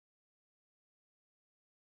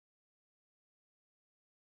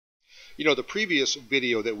You know, the previous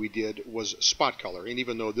video that we did was spot color, and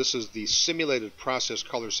even though this is the simulated process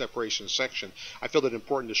color separation section, I feel it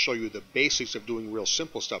important to show you the basics of doing real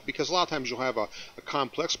simple stuff, because a lot of times you'll have a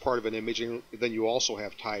complex part of an image and then you also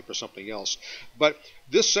have type or something else. But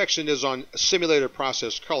this section is on simulated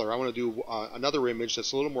process color. I want to do another image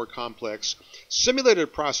that's a little more complex.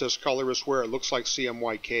 Simulated process color is where it looks like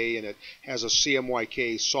CMYK and it has a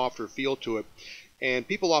CMYK softer feel to it. And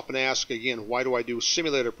people often ask, again, why do I do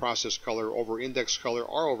simulated process color over index color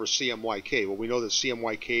or over CMYK? Well, we know that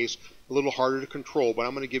CMYK is a little harder to control, but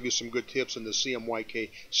I'm going to give you some good tips in the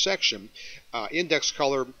CMYK section. Index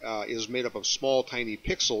color is made up of small, tiny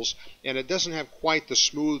pixels, and it doesn't have quite the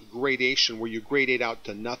smooth gradation where you gradate out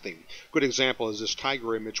to nothing. Good example is this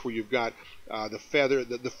tiger image where you've got the feather,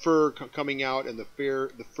 the fur coming out, and the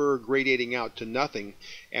fur gradating out to nothing.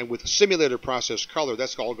 And with simulated process color,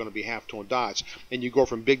 that's all going to be halftone dots. And you go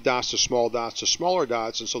from big dots to smaller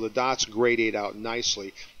dots, and so the dots gradate out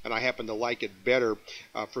nicely. And I happen to like it better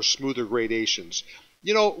for smoother gradations.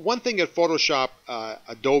 You know, one thing at Photoshop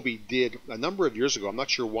Adobe did a number of years ago, I'm not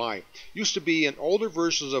sure why, used to be in older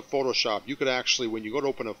versions of Photoshop, you could actually, when you go to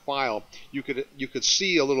open a file, you could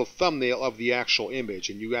see a little thumbnail of the actual image,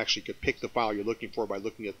 and you actually could pick the file you're looking for by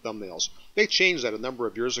looking at thumbnails. They changed that a number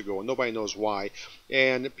of years ago, and nobody knows why,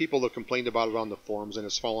 and people have complained about it on the forums, and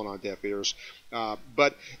it's fallen on deaf ears.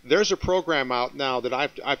 But there's a program out now that I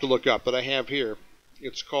have to look up, that I have here.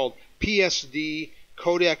 It's called PSD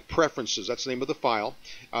Codec Preferences. That's the name of the file,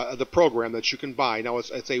 the program that you can buy. Now,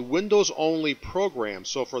 it's a Windows-only program,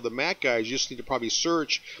 so for the Mac guys, you just need to probably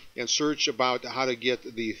search about how to get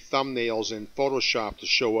the thumbnails in Photoshop to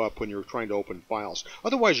show up when you're trying to open files.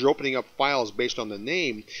 Otherwise, you're opening up files based on the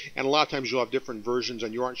name, and a lot of times you'll have different versions,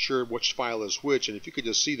 and you aren't sure which file is which, and if you could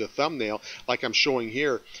just see the thumbnail, like I'm showing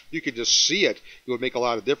here, you could just see it, it would make a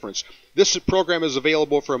lot of difference. This program is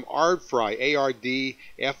available from Ardfry,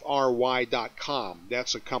 ARDFRY.com.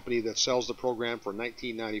 That's a company that sells the program for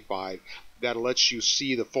 $19.95. That lets you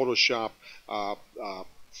see the Photoshop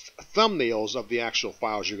thumbnails of the actual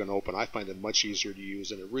files you're going to open. I find it much easier to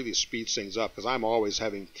use, and it really speeds things up because I'm always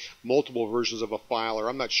having multiple versions of a file, or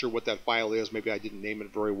I'm not sure what that file is. Maybe I didn't name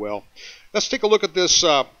it very well. Let's take a look at this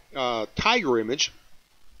tiger image.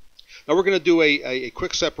 Now we're going to do a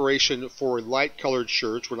quick separation for light colored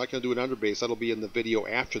shirts. We're not going to do an underbase. That'll be in the video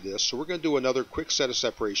after this. So we're going to do another quick set of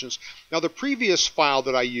separations. Now the previous file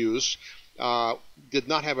that I used did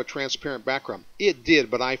not have a transparent background. It did,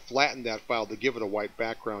 but I flattened that file to give it a white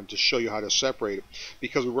background to show you how to separate it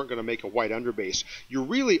because we weren't going to make a white underbase. You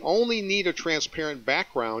really only need a transparent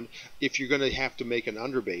background if you're going to have to make an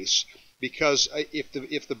underbase, because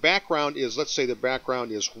if the background is, let's say the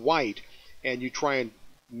background is white, and you try and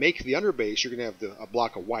make the underbase, you're going to have a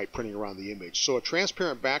block of white printing around the image. So a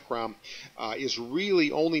transparent background is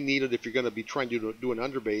really only needed if you're going to be trying to do an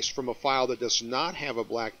underbase from a file that does not have a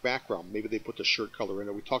black background. Maybe they put the shirt color in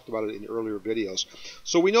it. We talked about it in earlier videos.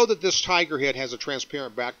 So we know that this tiger head has a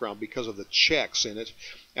transparent background because of the checks in it.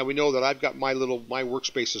 And we know that I've got my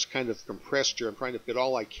workspace is kind of compressed here. I'm trying to fit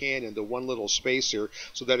all I can into one little space here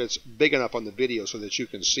so that it's big enough on the video so that you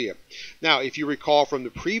can see it. Now, if you recall from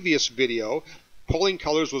the previous video, pulling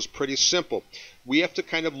colors was pretty simple. We have to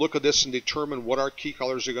kind of look at this and determine what our key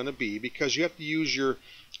colors are going to be, because you have to use your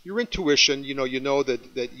intuition. You know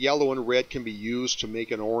that yellow and red can be used to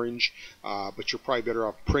make an orange, but you're probably better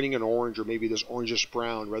off printing an orange or maybe this orangish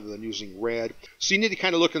brown rather than using red. So you need to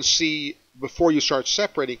kind of look and see before you start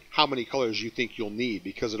separating how many colors you think you'll need,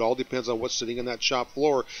 because it all depends on what's sitting on that shop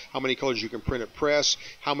floor, how many colors you can print at press,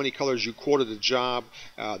 how many colors you quoted a job.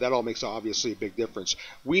 That all makes obviously a big difference.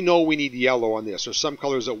 We know we need yellow on this. There's some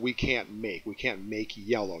colors that we can't make. We can't make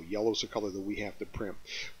yellow. Yellow is the color that we have to print.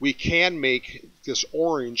 We can make this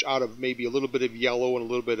orange out of maybe a little bit of yellow and a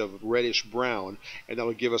little bit of reddish brown, and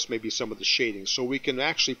that'll give us maybe some of the shading. So we can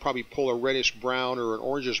actually probably pull a reddish brown or an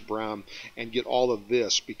orangish brown and get all of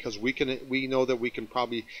this, because we know that we can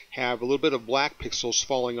probably have a little bit of black pixels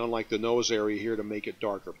falling on like the nose area here to make it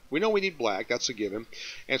darker. We know we need black, that's a given.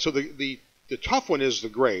 And so the tough one is the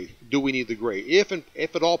gray. Do we need the gray? If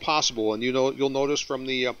at all possible, and you'll notice from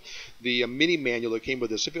the mini manual that came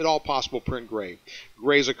with this, if at all possible, print gray.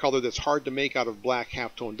 Gray is a color that's hard to make out of black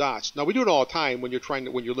halftone dots. Now we do it all the time when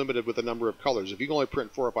you're limited with the number of colors. If you can only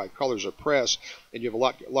print 4 or 5 colors at press, and you have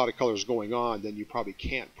a lot of colors going on, then you probably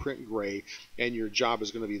can't print gray, and your job is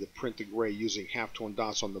going to be to print the gray using halftone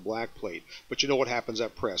dots on the black plate. But you know what happens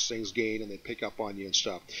at press? Things gain and they pick up on you and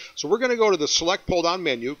stuff. So we're going to go to the select pull down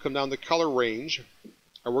menu, come down to color range,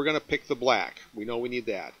 and we're going to pick the black. We know we need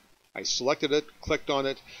that. I selected it, clicked on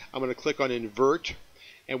it. I'm going to click on invert,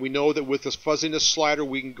 And we know that with this fuzziness slider,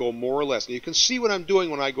 we can go more or less. Now, you can see what I'm doing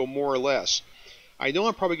when I go more or less. I know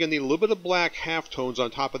I'm probably going to need a little bit of black halftones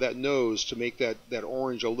on top of that nose to make that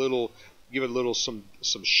orange a little, give it a little some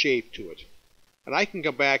shape to it. And I can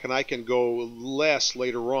come back and I can go less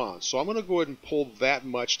later on. So I'm going to go ahead and pull that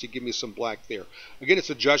much to give me some black there. Again, it's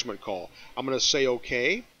a judgment call. I'm going to say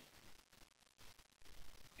OK.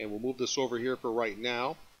 And we'll move this over here for right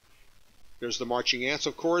now. There's the marching ants,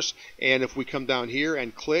 of course. And if we come down here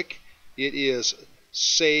and click, it is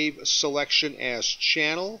Save Selection as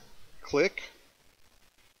Channel. Click.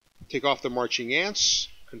 Take off the marching ants.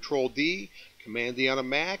 Control D. Command D on a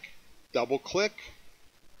Mac. Double click.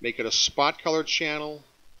 Make it a spot colored channel.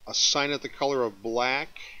 Assign it the color of black.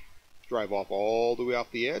 Drive off all the way off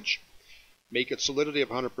the edge. Make it solidity of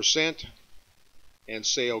 100%. And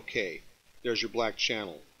say OK. There's your black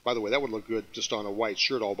channel. By the way, that would look good just on a white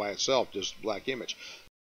shirt all by itself, just black image.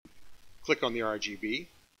 Click on the RGB.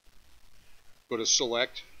 Go to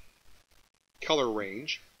Select, Color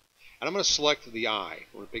Range. And I'm going to select the eye.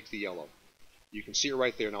 I'm going to pick the yellow. You can see it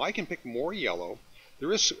right there. Now I can pick more yellow.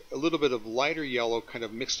 There is a little bit of lighter yellow kind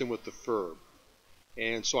of mixed in with the fur.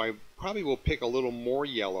 And so I probably will pick a little more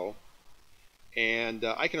yellow. And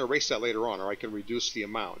I can erase that later on, or I can reduce the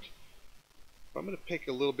amount. But I'm going to pick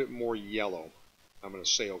a little bit more yellow. I'm going to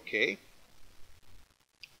say OK.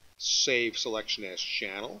 Save Selection as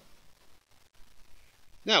Channel.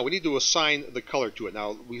 Now we need to assign the color to it.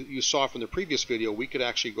 Now you saw from the previous video we could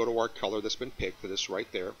actually go to our color that's been picked, that is right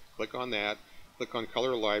there. Click on that. Click on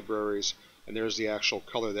Color Libraries, and there's the actual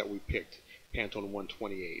color that we picked, Pantone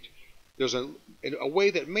 128. There's a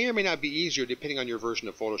way that may or may not be easier depending on your version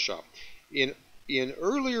of Photoshop. In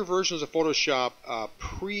earlier versions of Photoshop,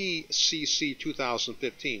 pre-CC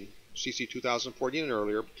 2015, CC 2014 and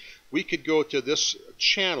earlier, we could go to this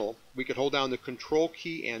channel. We could hold down the Control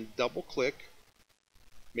key and double click,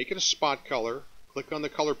 make it a spot color, click on the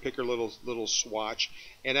color picker little swatch,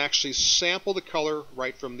 and actually sample the color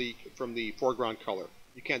right from the foreground color.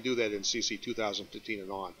 You can't do that in CC 2015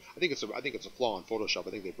 and on. I think it's a flaw in Photoshop.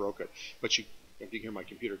 I think they broke it. But you can hear my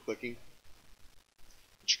computer clicking.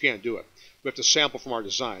 But you can't do it. We have to sample from our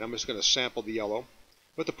design. I'm just going to sample the yellow.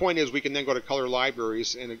 But the point is we can then go to Color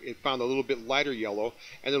Libraries, and it found a little bit lighter yellow,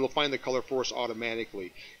 and it'll find the color for us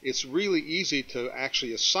automatically. It's really easy to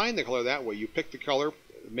actually assign the color that way. You pick the color,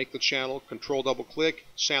 make the channel, Control double click,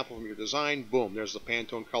 sample from your design, boom, there's the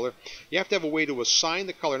Pantone color. You have to have a way to assign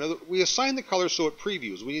the color. Now, we assign the color so it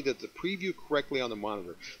previews. We need it to preview correctly on the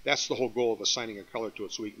monitor. That's the whole goal of assigning a color to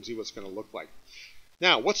it, so we can see what it's going to look like.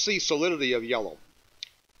 Now, what's the solidity of yellow?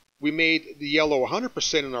 We made the yellow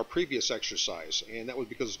 100% in our previous exercise, and that was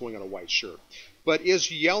because it's going on a white shirt. But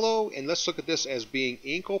is yellow, and let's look at this as being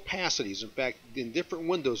ink opacities. In fact, in different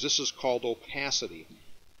windows, this is called opacity.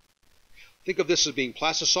 Think of this as being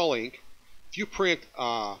Plastisol ink. If you print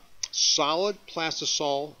solid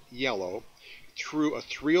Plastisol yellow through a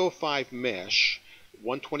 305 mesh,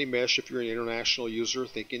 120 mesh if you're an international user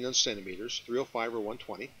thinking in centimeters, 305 or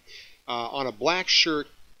 120, on a black shirt,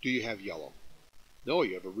 do you have yellow? No,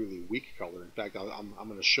 you have a really weak color. In fact, I'm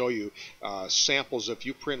going to show you samples. If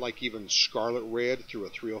you print like even scarlet red through a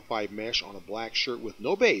 305 mesh on a black shirt with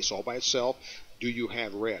no base, all by itself, do you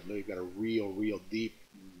have red? No, you've got a real deep,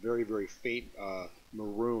 very, very faint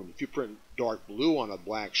maroon. If you print dark blue on a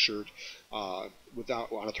black shirt on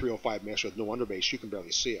a 305 mesh with no underbase, you can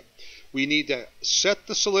barely see it. We need to set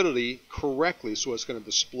the solidity correctly so it's going to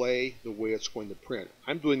display the way it's going to print.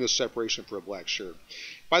 I'm doing this separation for a black shirt.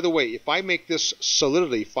 By the way, if I make this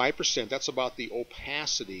solidity 5%, that's about the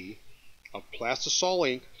opacity of Plastisol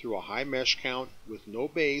ink through a high mesh count with no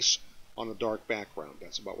base on a dark background.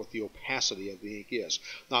 That's about what the opacity of the ink is.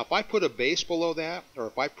 Now, if I put a base below that, or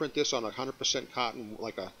if I print this on 100% cotton,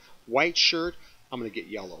 like a white shirt, I'm going to get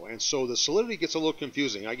yellow. And so the solidity gets a little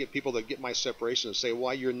confusing. I get people that get my separation and say,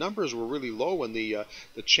 well, your numbers were really low in the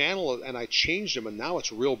channel, and I changed them, and now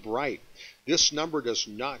it's real bright. This number does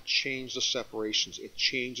not change the separations. It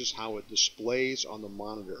changes how it displays on the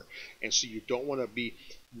monitor. And so you don't want to be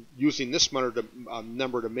using this monitor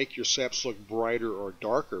number to make your seps look brighter or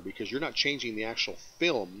darker, because you're not changing the actual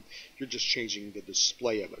film. You're just changing the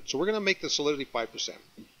display of it. So we're going to make the solidity 5%.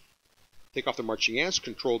 Take off the marching ants,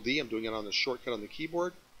 Control D. I'm doing it on the shortcut on the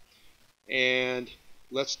keyboard. And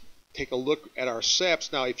let's take a look at our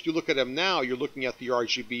seps. Now, if you look at them now, you're looking at the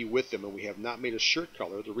RGB with them, and we have not made a shirt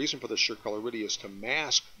color. The reason for the shirt color really is to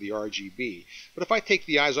mask the RGB. But if I take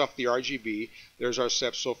the eyes off the RGB, there's our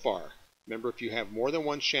seps so far. Remember, if you have more than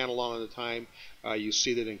one channel on at a time, you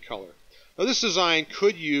see that in color. Now, this design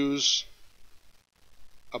could use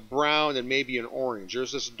a brown and maybe an orange.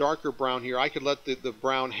 There's this darker brown here. I could let the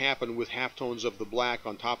brown happen with halftones of the black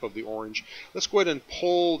on top of the orange. Let's go ahead and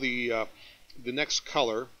pull the next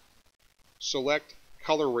color. Select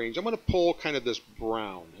color range. I'm going to pull kind of this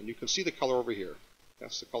brown, and you can see the color over here.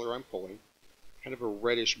 That's the color I'm pulling. Kind of a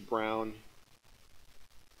reddish brown.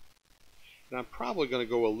 And I'm probably going to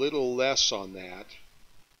go a little less on that.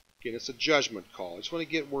 Again, it's a judgment call. I just want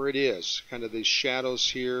to get where it is. Kind of these shadows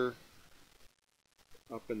here.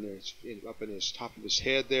 Up in his top of his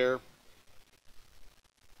head there.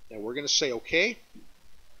 And we're going to say OK.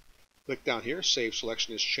 Click down here, save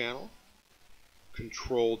selection as channel.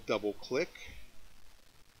 Control double click.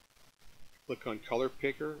 Click on color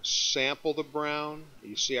picker, sample the brown.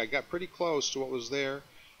 You see I got pretty close to what was there.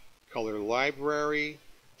 Color library,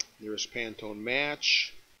 there's Pantone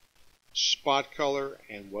match, spot color,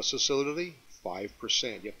 and what's the solidity?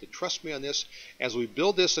 5%. You have to trust me on this. As we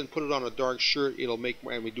build this and put it on a dark shirt, it'll make,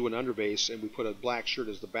 and we do an underbase and we put a black shirt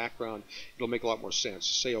as the background, it'll make a lot more sense.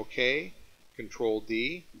 Say OK, Control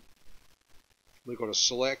D. We're going to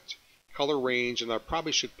select color range, and I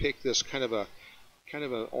probably should pick this kind of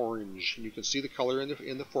an orange. And you can see the color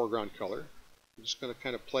in the foreground color. I'm just going to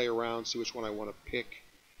kind of play around, see which one I want to pick.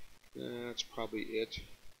 That's probably it.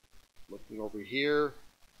 Looking over here.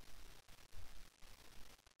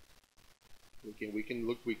 We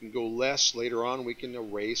can go less later on. We can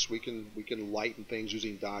erase. We can lighten things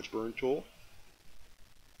using Dodge Burn tool.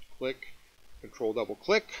 Click, Control double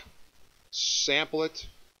click, sample it.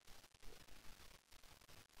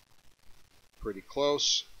 Pretty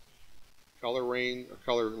close. Color range, or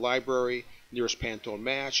color library, nearest Pantone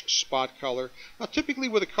match, spot color. Now, typically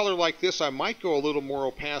with a color like this, I might go a little more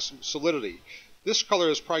opaque solidity. This color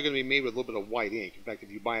is probably going to be made with a little bit of white ink. In fact, if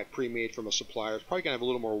you buy it pre-made from a supplier, it's probably going to have a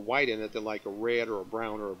little more white in it than like a red or a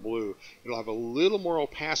brown or a blue. It'll have a little more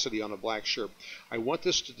opacity on a black shirt. I want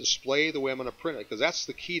this to display the way I'm going to print it, because that's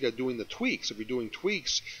the key to doing the tweaks. If you're doing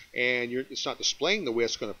tweaks and it's not displaying the way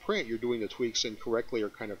it's going to print, you're doing the tweaks incorrectly or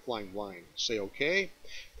kind of flying blind. Say OK.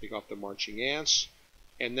 Take off the marching ants.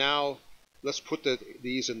 And now let's put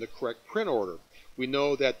these in the correct print order. We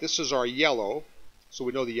know that this is our yellow. So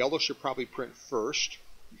we know the yellow should probably print first.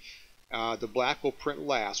 The black will print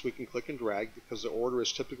last. We can click and drag because the order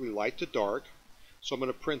is typically light to dark. So I'm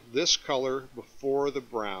going to print this color before the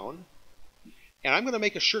brown. And I'm going to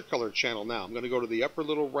make a shirt color channel now. I'm going to go to the upper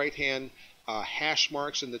little right hand hash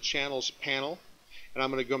marks in the channels panel. And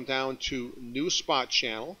I'm going to come down to New Spot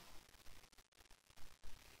Channel.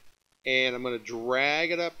 And I'm going to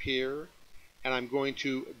drag it up here. And I'm going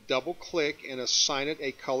to double click and assign it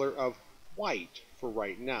a color of white. For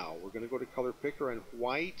right now, we're going to go to color picker, and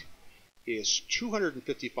white is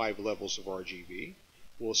 255 levels of RGB.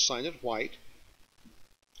 We'll assign it white.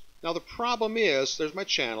 Now the problem is, there's my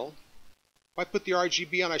channel. If I put the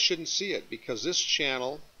RGB on, I shouldn't see it because this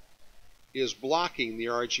channel is blocking the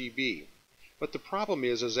RGB. But the problem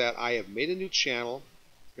is that I have made a new channel.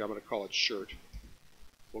 Here, I'm going to call it shirt.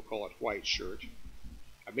 We'll call it white shirt.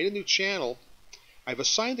 I've made a new channel. I've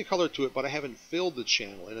assigned the color to it, but I haven't filled the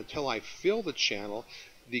channel. And until I fill the channel,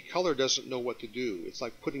 the color doesn't know what to do. It's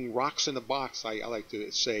like putting rocks in a box, I like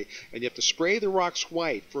to say. And you have to spray the rocks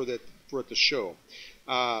white for it to show.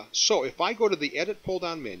 So if I go to the Edit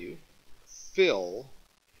pull-down menu, Fill,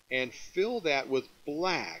 and fill that with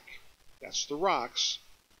black, that's the rocks.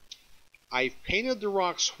 I've painted the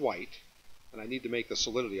rocks white, and I need to make the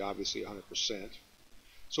solidity obviously 100%.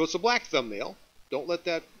 So it's a black thumbnail. Don't let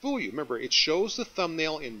that fool you. Remember, it shows the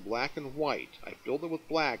thumbnail in black and white. I filled it with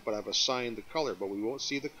black, but I've assigned the color. But we won't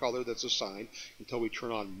see the color that's assigned until we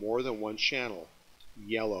turn on more than one channel.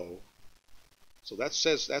 Yellow. So that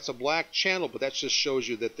says that's a black channel, but that just shows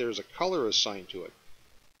you that there's a color assigned to it.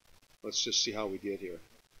 Let's just see how we did here.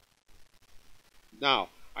 Now,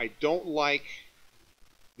 I don't like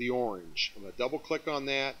the orange. I'm going to double click on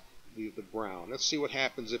that, the brown. Let's see what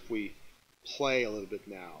happens if we play a little bit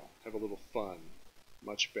now. Have a little fun.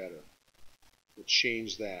 Much better. We'll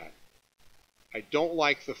change that. I don't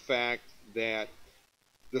like the fact that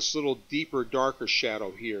this little deeper, darker shadow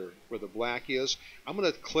here where the black is, I'm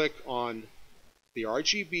going to click on the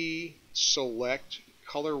RGB, select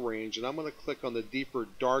color range, and I'm going to click on the deeper,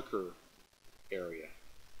 darker area.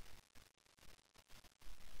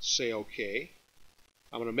 Say OK.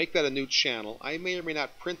 I'm going to make that a new channel. I may or may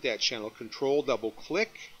not print that channel. Control double click.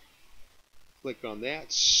 Click on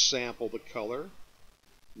that. Sample the color.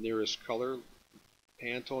 Nearest color,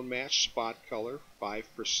 Pantone match, spot color,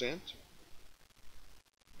 5%.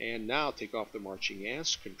 And now take off the marching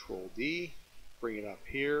ants, Control D, bring it up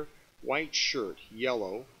here. White shirt,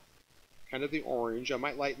 yellow, kind of the orange. I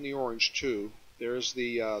might lighten the orange too. There's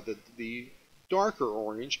the darker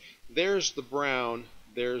orange. There's the brown,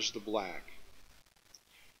 there's the black.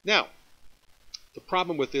 Now, the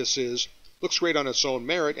problem with this is, looks great on its own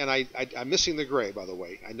merit, and I'm missing the gray, by the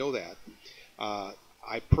way. I know that.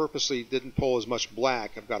 I purposely didn't pull as much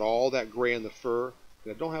black. I've got all that gray in the fur,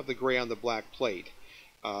 and I don't have the gray on the black plate.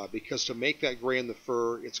 Because to make that gray in the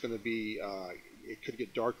fur, it's going to be, it could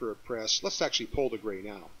get darker at press. Let's actually pull the gray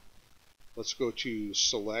now. Let's go to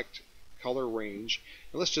Select, Color Range,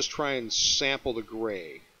 and let's just try and sample the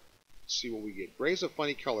gray. See what we get. Gray's a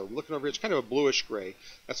funny color. I'm looking over here, it's kind of a bluish gray.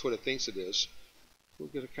 That's what it thinks it is. We're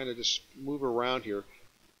going to kind of just move around here.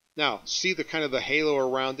 Now, see the kind of the halo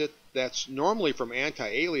around it? That's normally from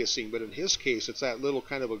anti-aliasing, but in his case, it's that little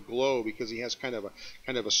kind of a glow because he has kind of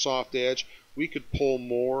a soft edge. We could pull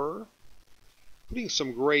more, putting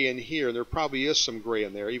some gray in here, and there probably is some gray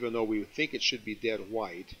in there, even though we think it should be dead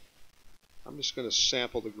white. I'm just going to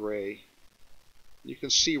sample the gray. You can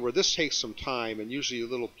see where this takes some time, and usually a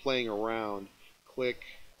little playing around. Click,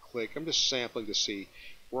 click. I'm just sampling to see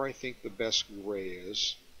where I think the best gray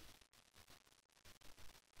is.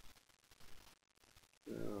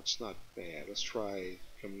 No, it's not bad. Let's try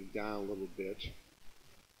coming down a little bit.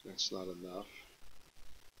 That's not enough.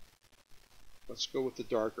 Let's go with the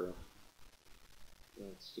darker.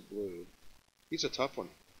 That's the blue. He's a tough one.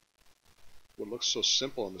 What looks so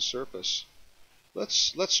simple on the surface.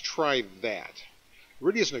 Let's try that. It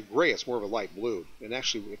really isn't a gray, it's more of a light blue. And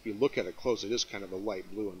actually, if you look at it close, it is kind of a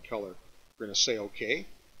light blue in color. We're going to say OK.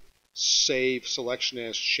 Save selection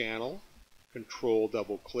as channel. Control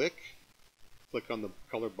double click. Click on the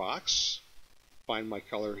color box. Find my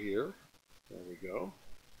color here. There we go.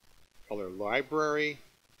 Color library.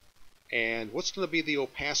 And what's going to be the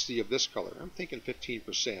opacity of this color? I'm thinking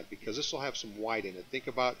 15% because this will have some white in it. Think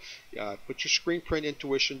about, put your screen print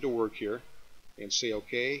intuition to work here and say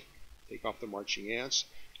OK. Take off the marching ants.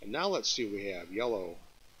 And now let's see what we have. Yellow,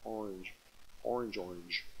 orange, orange,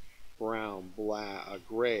 orange, brown, black,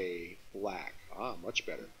 gray, black. Ah, much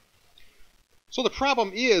better. So the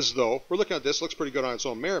problem is, though, we're looking at this. It looks pretty good on its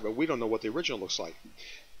own merit, but we don't know what the original looks like.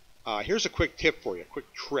 Here's a quick tip for you, a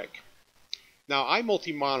quick trick. Now, I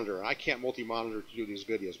multi-monitor. I can't multi-monitor to do these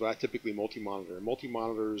videos, but I typically multi-monitor. And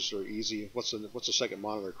multi-monitors are easy. What's a second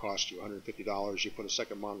monitor cost you? $150. You put a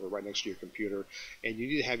second monitor right next to your computer, and you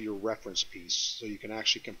need to have your reference piece so you can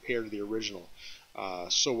actually compare to the original.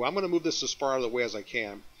 So I'm going to move this as far out of the way as I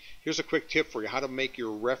can. Here's a quick tip for you, how to make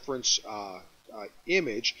your reference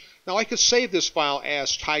image. Now, I could save this file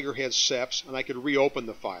as Tigerhead Seps, and I could reopen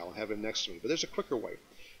the file and have it next to me. But there's a quicker way.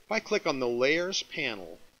 If I click on the Layers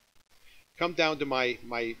panel, come down to my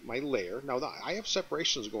layer. Now, I have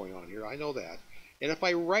separations going on here. I know that. And if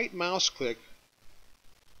I right mouse click,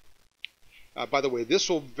 by the way, this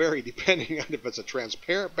will vary depending on if it's a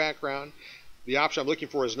transparent background. The option I'm looking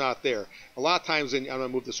for is not there. A lot of times, and I'm going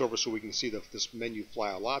to move this over so we can see this menu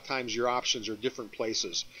fly. A lot of times your options are different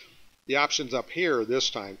places. The option's up here this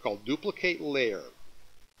time called Duplicate Layer.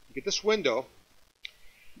 You get this window.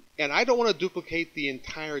 And I don't want to duplicate the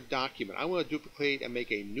entire document. I want to duplicate and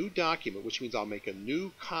make a new document, which means I'll make a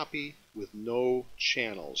new copy with no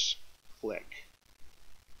channels. Click.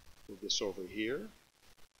 Move this over here.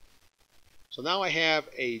 So now I have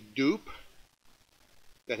a dupe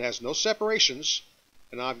that has no separations,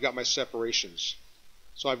 and now I've got my separations.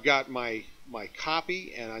 So I've got my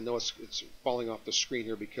copy, and I know it's falling off the screen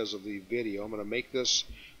here because of the video. I'm going to make this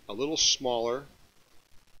a little smaller.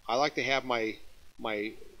 I like to have my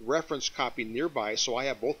reference copy nearby, so I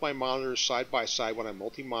have both my monitors side by side when I'm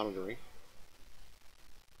multi-monitoring.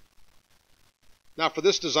 Now for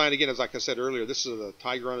this design, again, as like I said earlier, this is a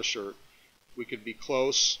tiger on a shirt. We could be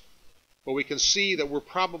close, but we can see that we're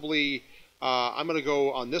probably, I'm going to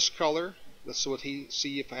go on this color. Let's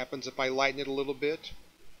see if it happens if I lighten it a little bit.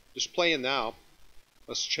 Just playing now.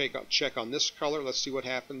 Let's check on this color. Let's see what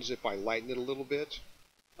happens if I lighten it a little bit.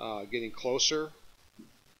 Getting closer.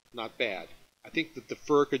 Not bad. I think that the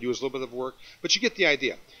fur could use a little bit of work, but you get the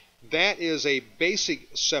idea. That is a basic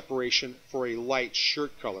separation for a light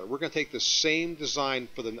shirt color. We're going to take the same design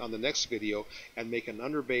on the next video and make an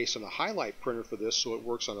underbase and a highlight printer for this so it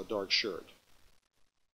works on a dark shirt.